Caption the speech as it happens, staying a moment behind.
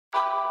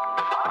Hello,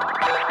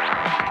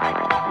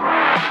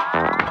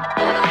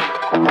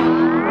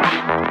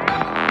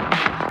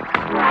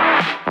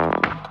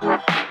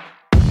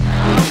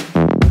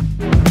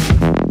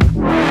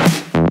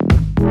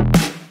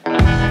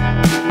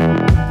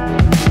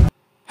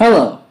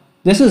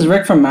 this is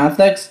Rick from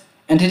MathX,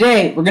 and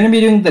today we're going to be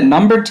doing the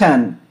number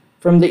 10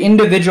 from the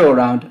individual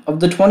round of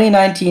the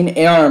 2019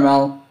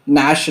 ARML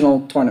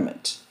National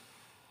Tournament.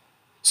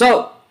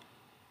 So,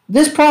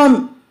 this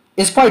problem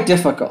is quite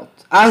difficult,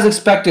 as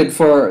expected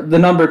for the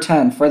number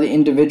 10 for the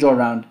individual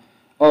round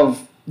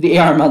of the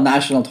ARML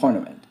National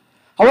Tournament.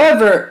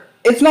 However,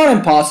 it's not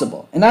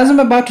impossible, and as I'm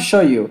about to show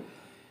you,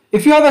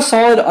 if you have a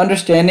solid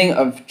understanding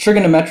of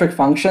trigonometric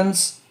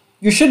functions,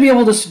 you should be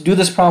able to do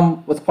this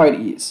problem with quite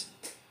ease.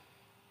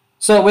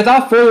 So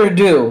without further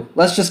ado,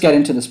 let's just get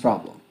into this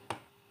problem.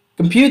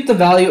 Compute the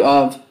value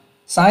of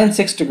sine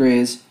 6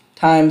 degrees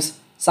times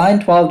sine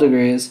 12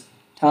 degrees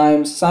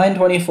times sine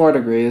 24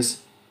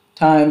 degrees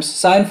times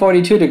sine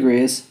 42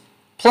 degrees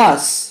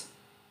plus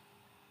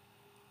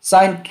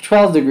sine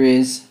 12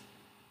 degrees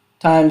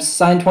times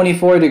sine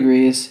 24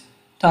 degrees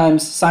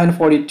times sine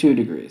 42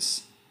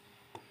 degrees.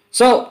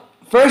 So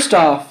first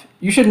off,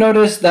 you should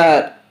notice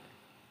that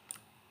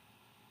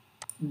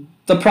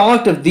the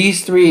product of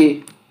these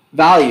three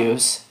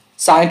values,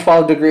 sine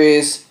 12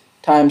 degrees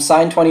times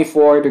sine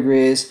 24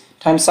 degrees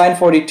times sine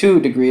 42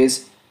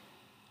 degrees,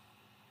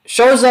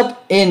 shows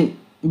up in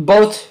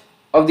both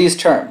of these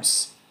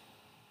terms.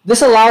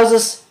 This allows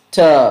us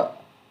to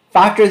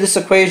factor this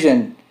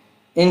equation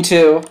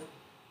into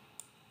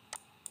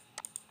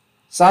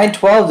sine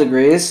 12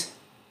 degrees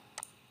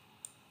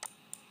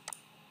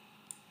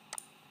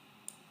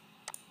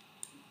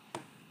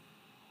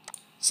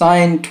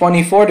sine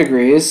 24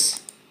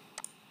 degrees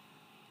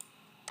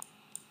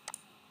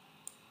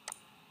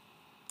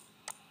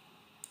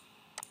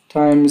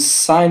times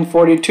sine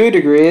 42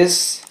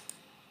 degrees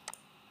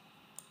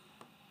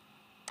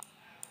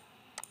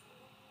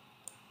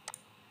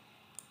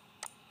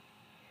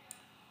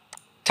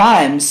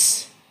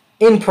times,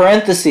 in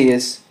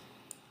parentheses,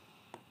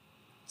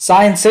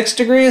 sine 6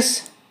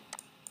 degrees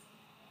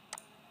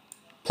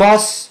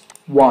plus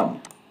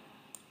 1.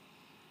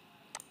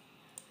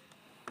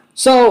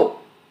 So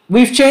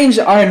we've changed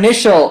our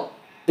initial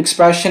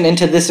expression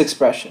into this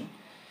expression.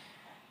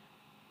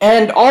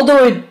 And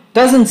although it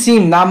doesn't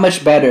seem that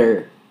much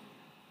better,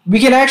 we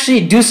can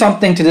actually do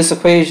something to this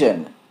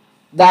equation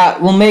that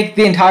will make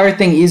the entire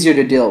thing easier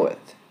to deal with.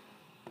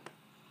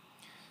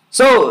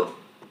 So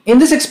in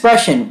this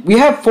expression, we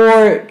have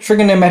 4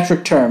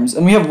 trigonometric terms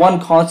and we have 1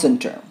 constant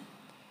term.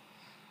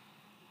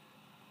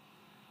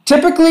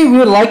 Typically, we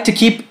would like to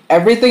keep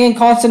everything in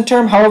constant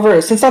term. However,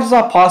 since that's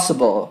not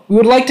possible, we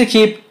would like to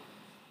keep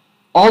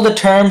all the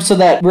terms so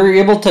that we're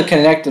able to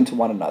connect them to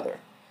one another.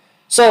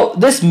 So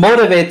this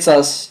motivates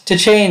us to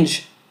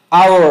change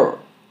our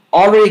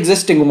already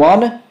existing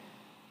 1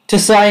 to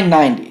sine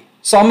 90.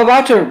 So I'm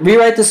about to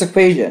rewrite this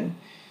equation,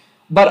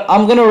 but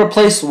I'm going to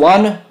replace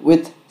 1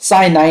 with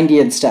sine 90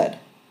 instead.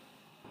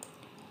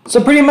 So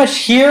pretty much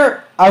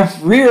here,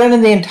 I've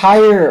rewritten the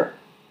entire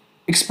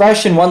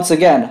expression once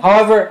again.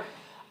 However,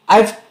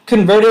 I've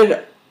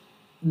converted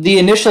the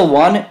initial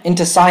 1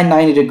 into sine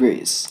 90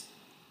 degrees.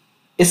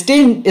 It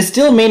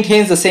still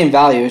maintains the same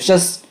value, it's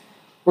just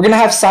we're going to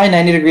have sine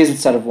 90 degrees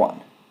instead of 1.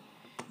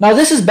 Now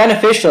this is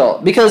beneficial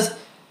because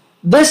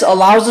this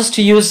allows us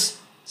to use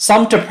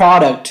sum to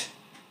product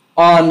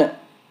on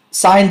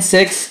sine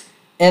 6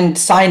 and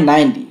sine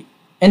 90.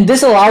 And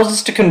this allows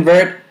us to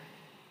convert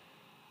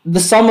the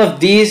sum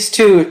of these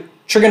two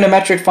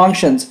trigonometric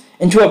functions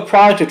into a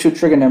product of 2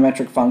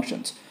 trigonometric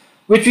functions,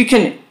 which we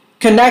can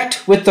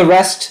connect with the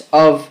rest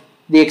of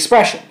the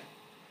expression.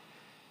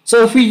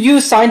 So if we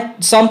use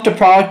sum to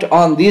product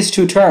on these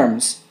 2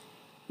 terms,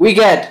 we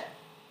get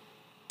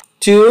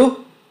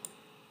 2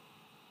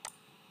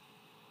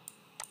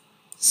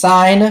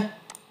 sine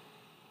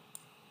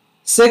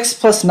 6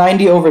 plus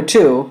 90 over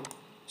 2,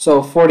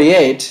 so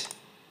 48,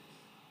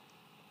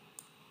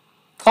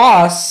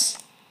 cos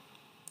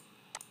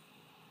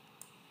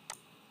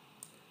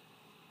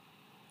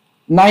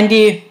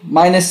 90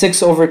 minus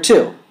 6 over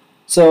 2,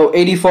 so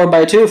 84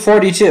 by 2,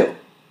 42.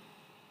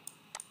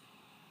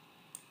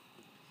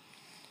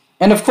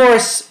 And of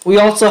course, we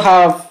also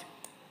have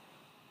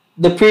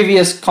the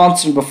previous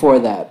constant before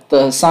that,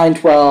 the sine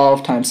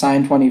 12 times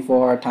sine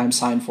 24 times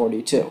sine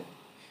 42.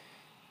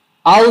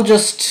 I'll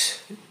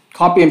just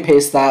copy and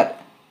paste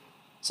that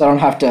so I don't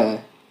have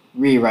to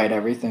rewrite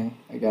everything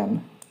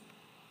again.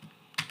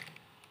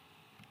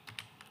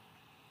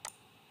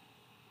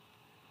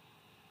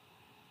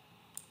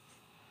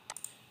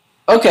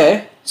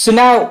 Okay, so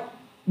now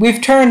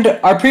we've turned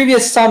our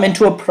previous sum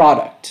into a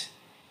product.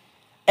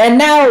 And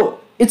now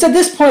it's at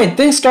this point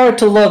things start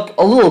to look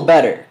a little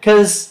better,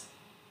 because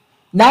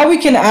now we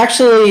can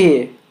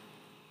actually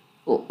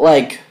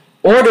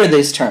order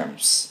these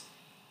terms.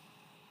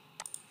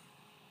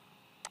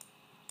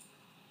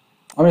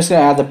 I'm just going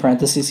to add the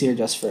parentheses here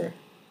just for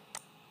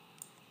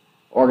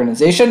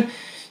organization.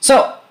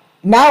 So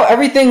now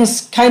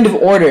everything's kind of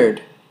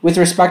ordered with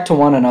respect to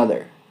one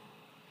another.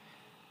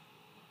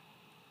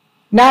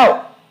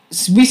 Now,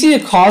 we see a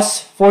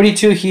cos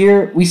 42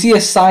 here, we see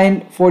a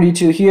sine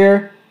 42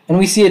 here, and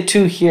we see a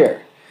 2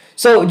 here.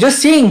 So just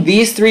seeing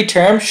these three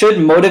terms should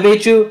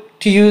motivate you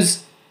to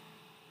use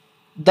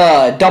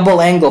the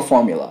double angle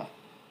formula.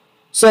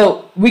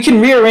 So we can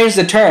rearrange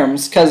the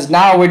terms because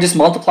now we're just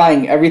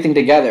multiplying everything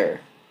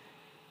together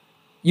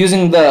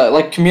using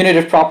the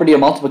commutative property of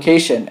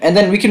multiplication. And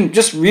then we can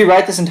just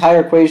rewrite this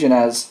entire equation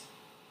as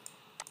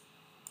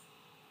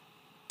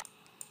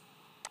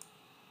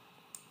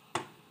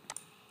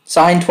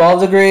sine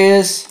 12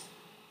 degrees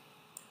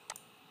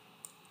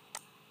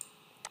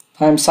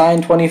times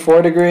sine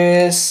 24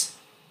 degrees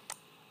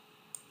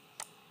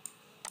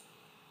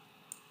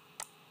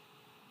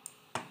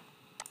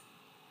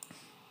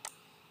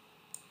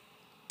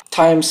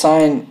times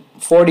sine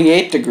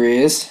 48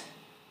 degrees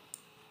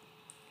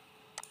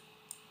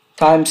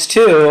times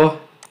 2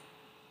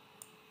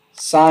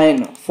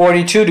 sine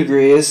 42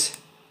 degrees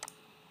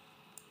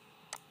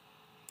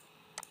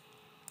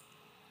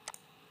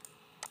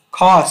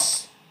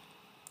cos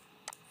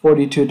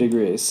 42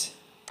 degrees.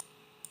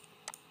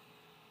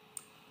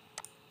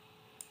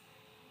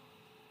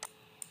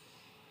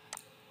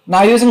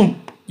 Now using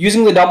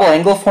the double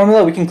angle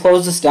formula, we can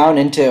close this down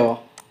into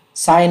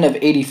sine of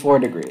 84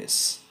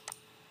 degrees.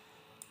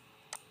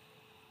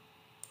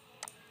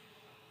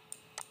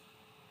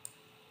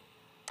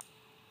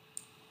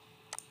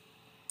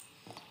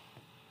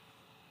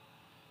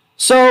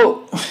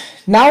 So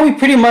now we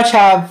pretty much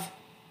have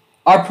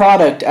our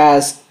product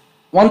as,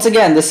 once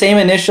again, the same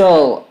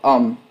initial,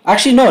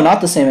 actually no,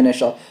 not the same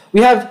initial.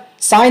 We have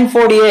sine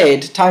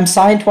 48 times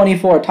sine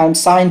 24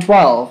 times sine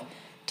 12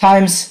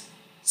 times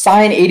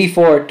sine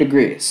 84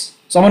 degrees.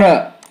 So I'm going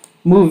to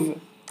move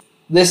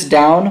this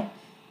down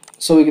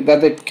so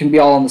that it can be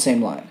all on the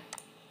same line.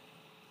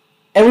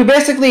 And we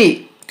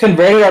basically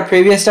converted our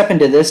previous step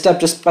into this step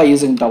just by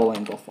using double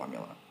angle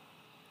formula.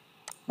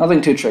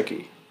 Nothing too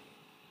tricky.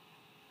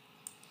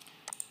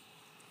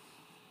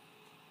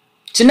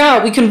 So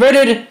now we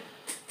converted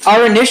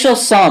our initial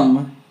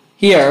sum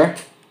here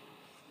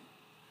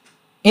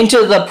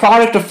into the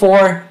product of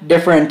four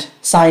different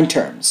sine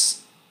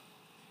terms.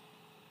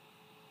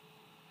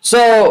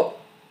 So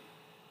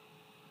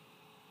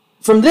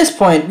from this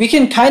point, we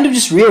can kind of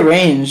just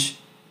rearrange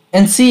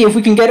and see if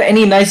we can get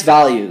any nice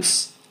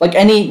values, like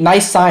any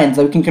nice signs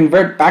that we can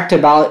convert back to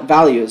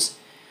values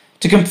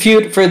to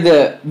compute for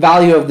the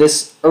value of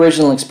this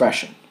original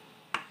expression.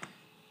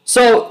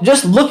 So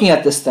just looking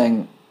at this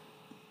thing,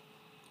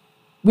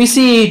 we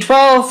see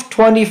 12,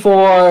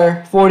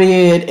 24,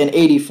 48, and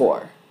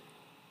 84.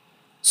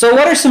 So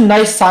what are some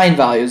nice sine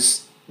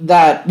values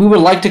that we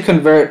would like to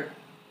convert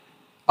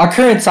our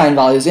current sine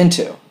values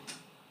into?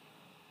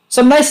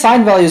 Some nice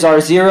sine values are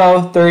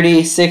 0,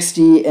 30,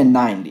 60, and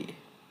 90.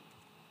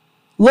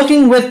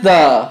 Looking with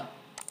the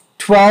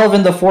 12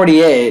 and the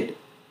 48,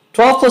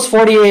 12 plus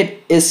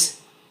 48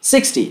 is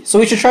 60, so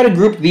we should try to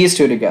group these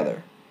two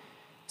together.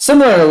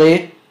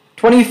 Similarly,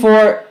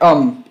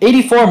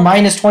 84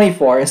 minus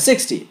 24 is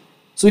 60.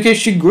 So we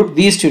should group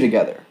these two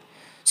together.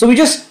 So we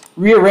just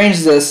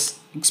rearrange this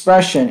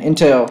expression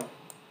into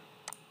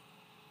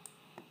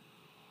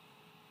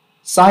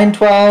sine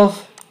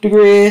 12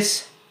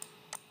 degrees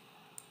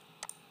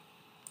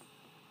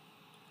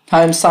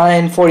times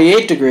sine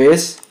 48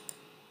 degrees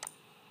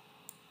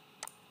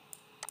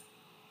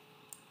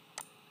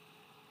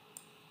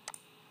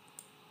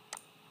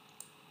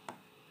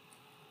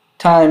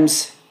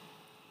times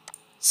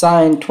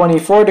sine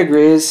 24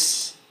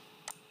 degrees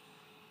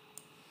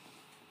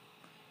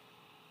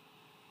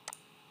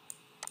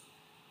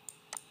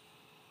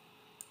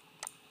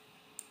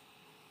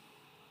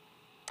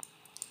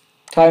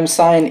times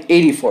sine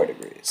 84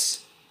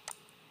 degrees.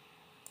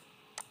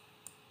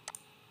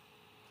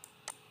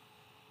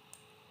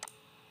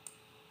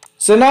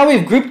 So now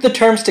we've grouped the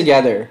terms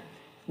together.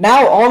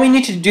 Now all we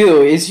need to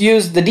do is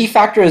use the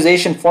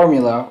defactorization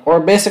formula, or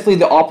basically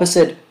the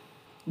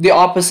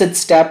opposite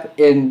step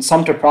in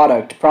sum to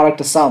product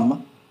to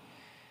sum,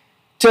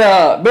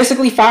 to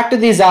basically factor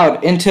these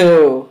out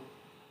into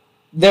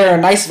their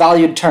nice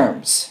valued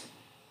terms.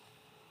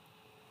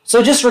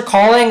 So just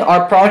recalling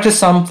our product to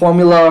sum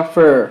formula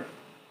for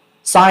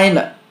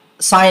sine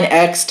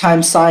x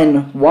times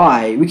sine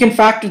y, we can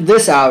factor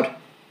this out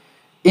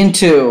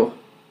into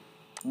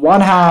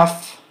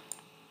 1/2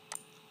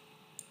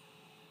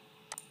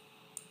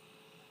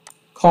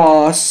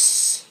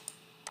 cos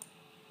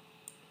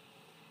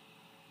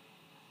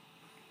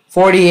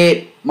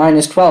 48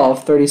 minus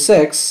 12,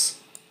 36,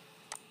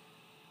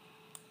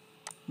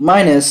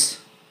 minus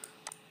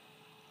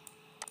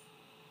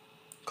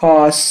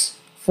cos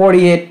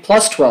 48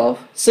 plus 12,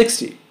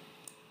 60.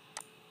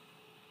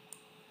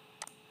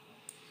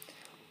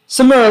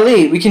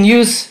 Similarly, we can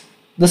use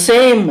the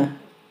same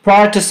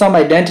product to sum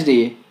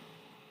identity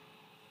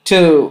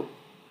to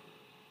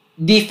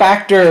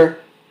defactor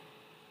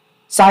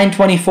sine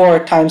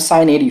 24 times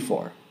sine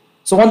 84.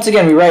 So once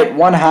again, we write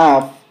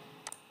 1/2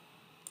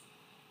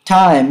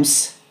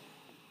 times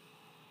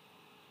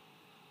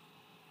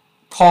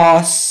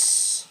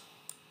cos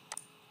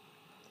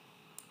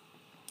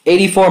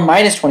 84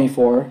 minus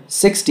 24,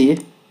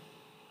 60,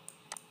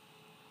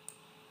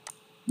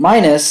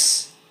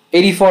 minus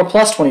 84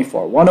 plus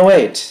 24,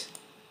 108.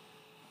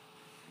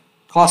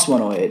 Cos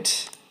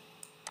 108.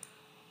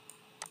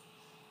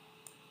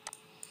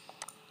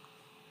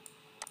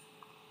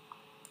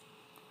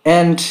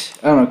 And,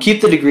 I don't know,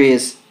 keep the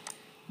degrees.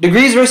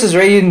 Degrees versus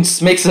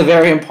radians makes a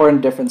very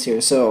important difference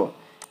here, so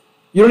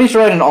you don't need to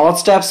write in all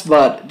steps,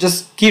 but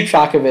just keep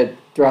track of it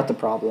throughout the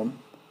problem.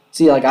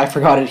 See, like, I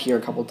forgot it here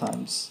a couple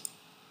times.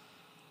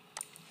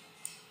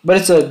 But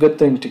it's a good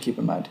thing to keep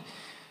in mind.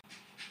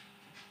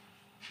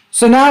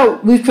 So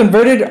now we've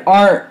converted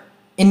our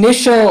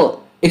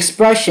initial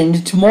expression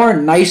to more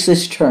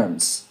nicest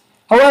terms.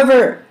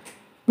 However,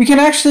 we can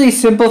actually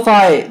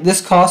simplify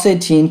this cos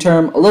 18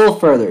 term a little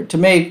further to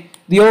make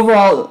the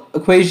overall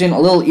equation a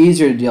little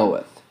easier to deal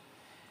with.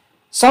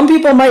 Some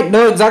people might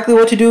know exactly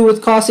what to do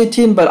with cos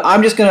 18, but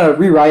I'm just going to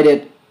rewrite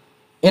it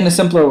in a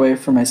simpler way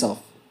for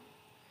myself.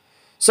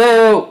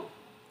 So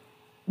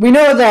we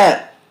know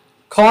that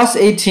cos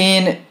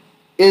 18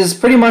 is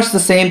pretty much the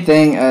same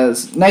thing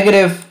as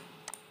negative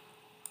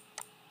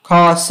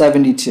cos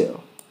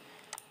 72.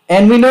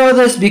 And we know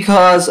this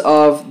because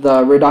of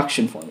the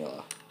reduction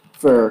formula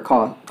for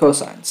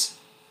cosines.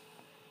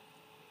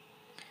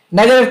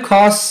 Negative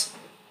cos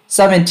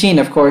 17,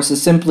 of course,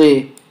 is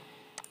simply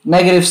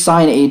negative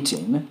sine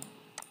 18.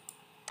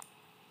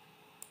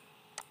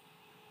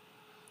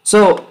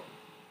 So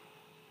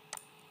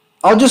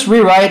I'll just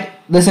rewrite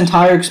this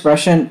entire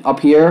expression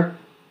up here,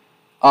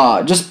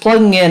 just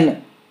plugging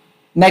in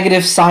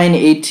negative sine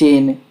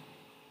 18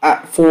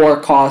 for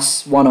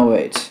cos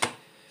 108.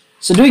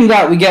 So doing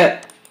that, we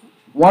get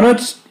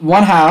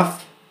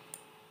 1/2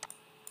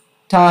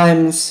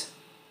 times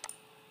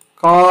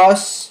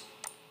cos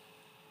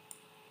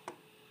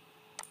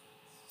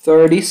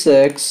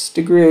 36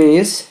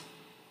 degrees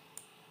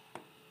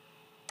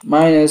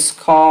minus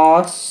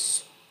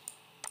cos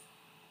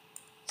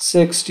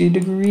 60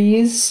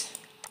 degrees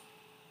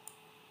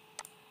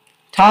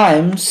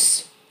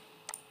times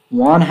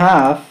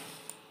 1/2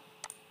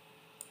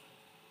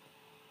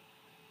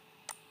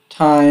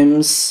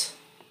 times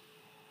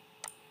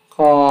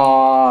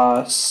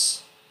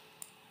cos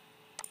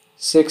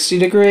 60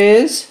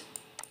 degrees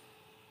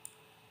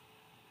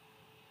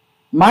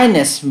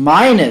minus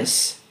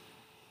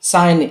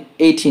sine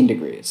 18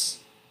 degrees.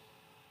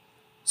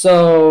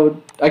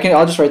 So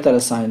I'll just write that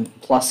as sine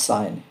plus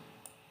sine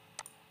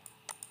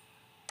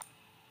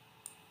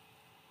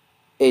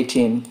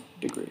 18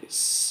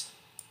 degrees.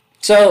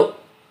 So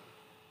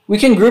we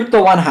can group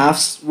the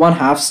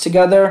 1/2s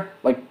together,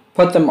 like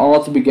put them all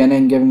at the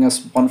beginning, giving us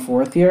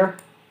 1/4 here.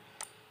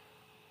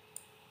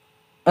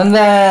 And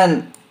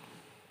then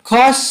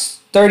cos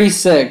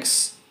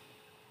 36,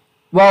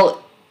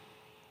 well,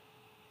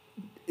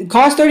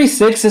 cos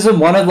 36 isn't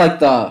one of like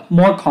the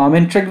more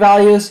common trig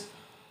values.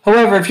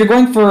 However, if you're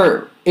going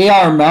for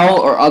ARML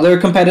or other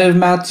competitive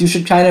maths, you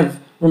should kind of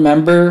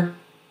remember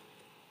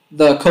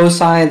the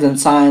cosines and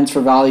sines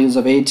for values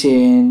of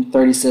 18,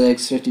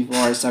 36,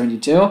 54,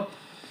 72.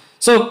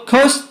 So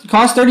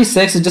cos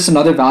 36 is just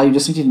another value you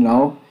just need to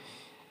know.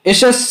 It's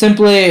just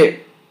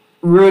simply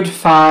root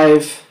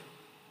 5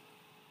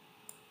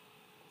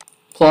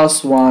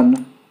 plus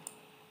 1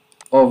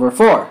 over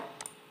 4.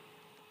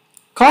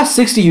 Cos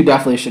 60 you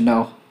definitely should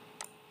know.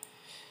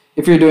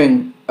 If you're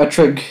doing a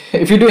trig,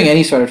 if you're doing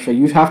any sort of trig,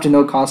 you have to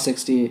know cos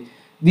 60.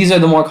 These are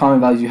the more common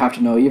values you have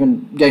to know,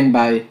 even getting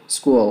by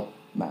school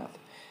math.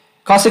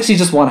 Cos 60 is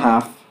just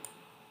 1/2.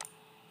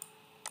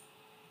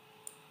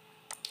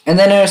 And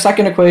then in our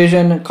second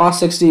equation, cos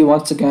 60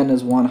 once again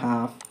is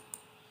 1/2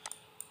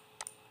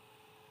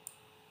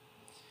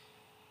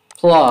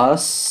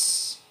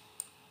 plus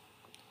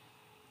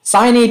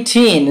sine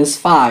 18 is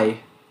phi,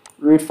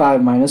 root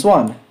 5 minus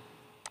 1.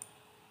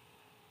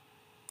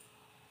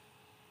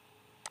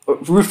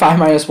 Root 5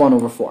 minus 1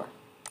 over 4.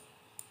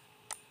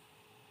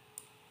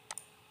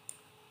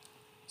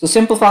 So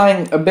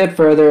simplifying a bit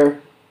further,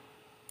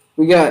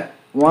 we get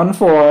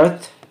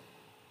 1/4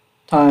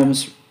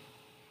 times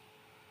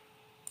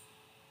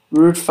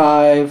root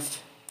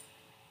 5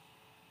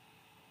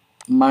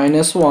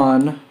 minus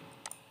 1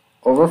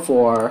 over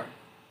 4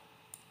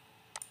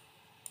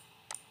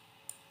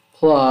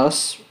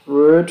 plus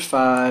root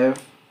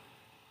 5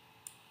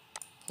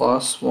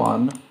 plus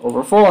 1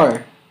 over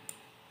 4.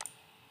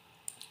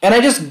 And I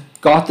just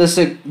got this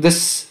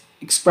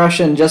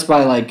expression just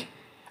by like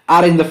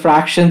adding the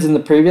fractions in the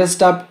previous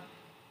step.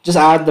 Just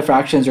add the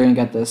fractions, you're going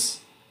to get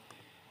this.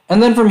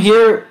 And then from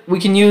here, we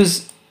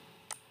get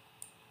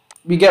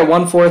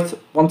 1/4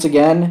 once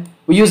again.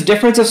 We use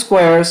difference of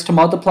squares to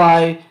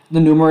multiply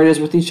the numerators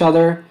with each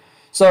other.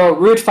 So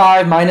root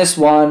 5 minus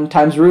 1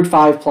 times root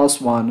 5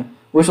 plus 1,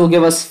 which will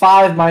give us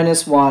 5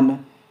 minus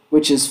 1,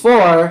 which is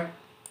 4,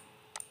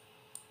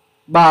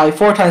 by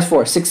 4 times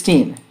 4,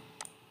 16.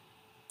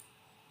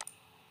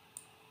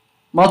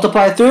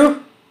 Multiply through,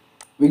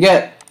 we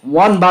get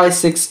 1 by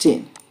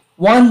 16.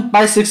 1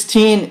 by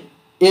 16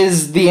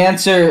 is the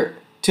answer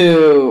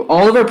to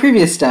all of our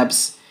previous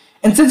steps,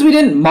 And since we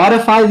didn't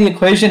modify the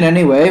equation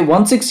anyway,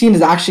 116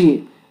 is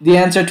actually the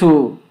answer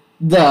to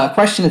the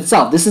question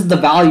itself. This is the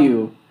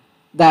value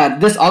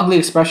that this ugly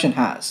expression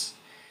has.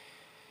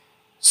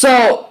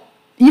 So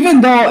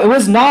even though it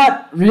was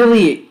not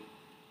really,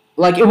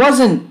 like, it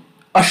wasn't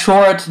a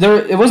short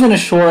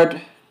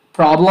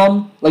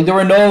problem. Like, there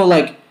were no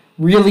like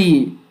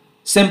really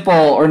simple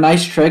or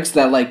nice tricks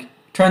that like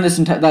turn this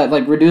into, that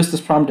like reduce this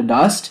problem to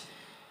dust.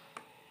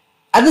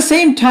 At the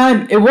same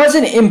time, it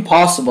wasn't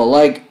impossible.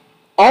 Like,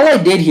 all I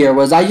did here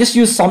was I just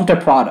used sum to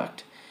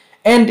product.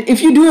 And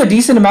if you do a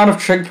decent amount of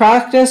trig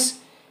practice,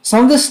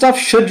 some of this stuff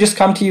should just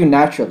come to you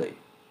naturally.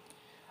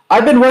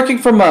 I've been working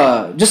from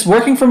a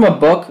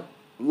book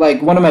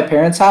like one of my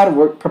parents had,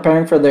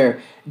 preparing for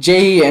their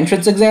JEE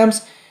entrance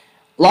exams.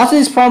 Lots of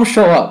these problems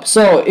show up.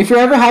 So if you're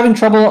ever having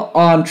trouble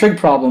on trig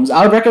problems,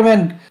 I would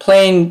recommend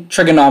playing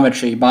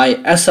Trigonometry by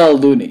S.L.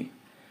 Looney.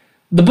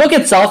 The book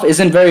itself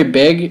isn't very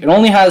big. It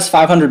only has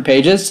 500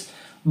 pages,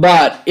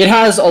 but it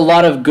has a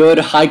lot of good,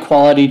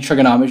 high-quality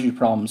trigonometry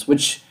problems,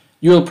 which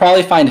you will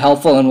probably find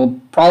helpful and will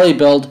probably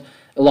build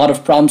a lot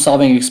of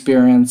problem-solving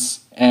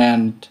experience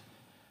and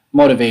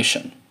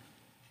motivation.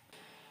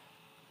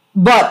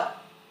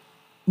 But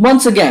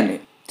once again,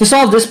 to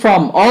solve this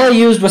problem, all I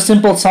used was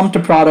simple sum to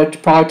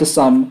product, product to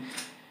sum,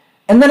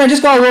 and then I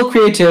just got a little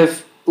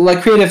creative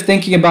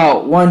thinking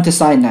about 1 to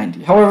sine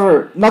 90.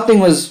 However, nothing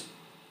was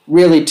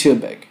really too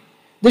big.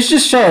 This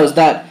just shows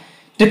that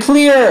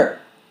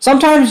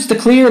sometimes to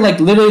clear like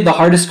literally the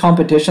hardest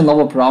competition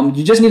level problem,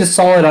 you just need a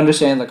solid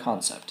understanding of the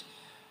concept,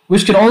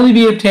 which can only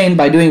be obtained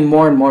by doing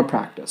more and more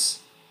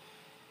practice.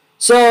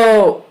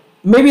 So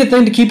maybe a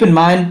thing to keep in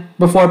mind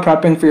before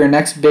prepping for your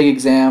next big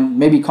exam,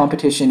 maybe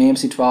competition,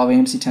 AMC 12,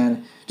 AMC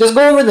 10, just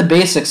go over the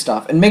basic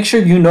stuff and make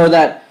sure you know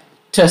that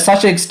to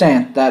such an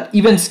extent that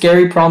even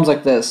scary problems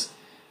like this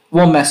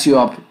won't mess you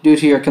up due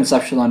to your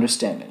conceptual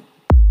understanding.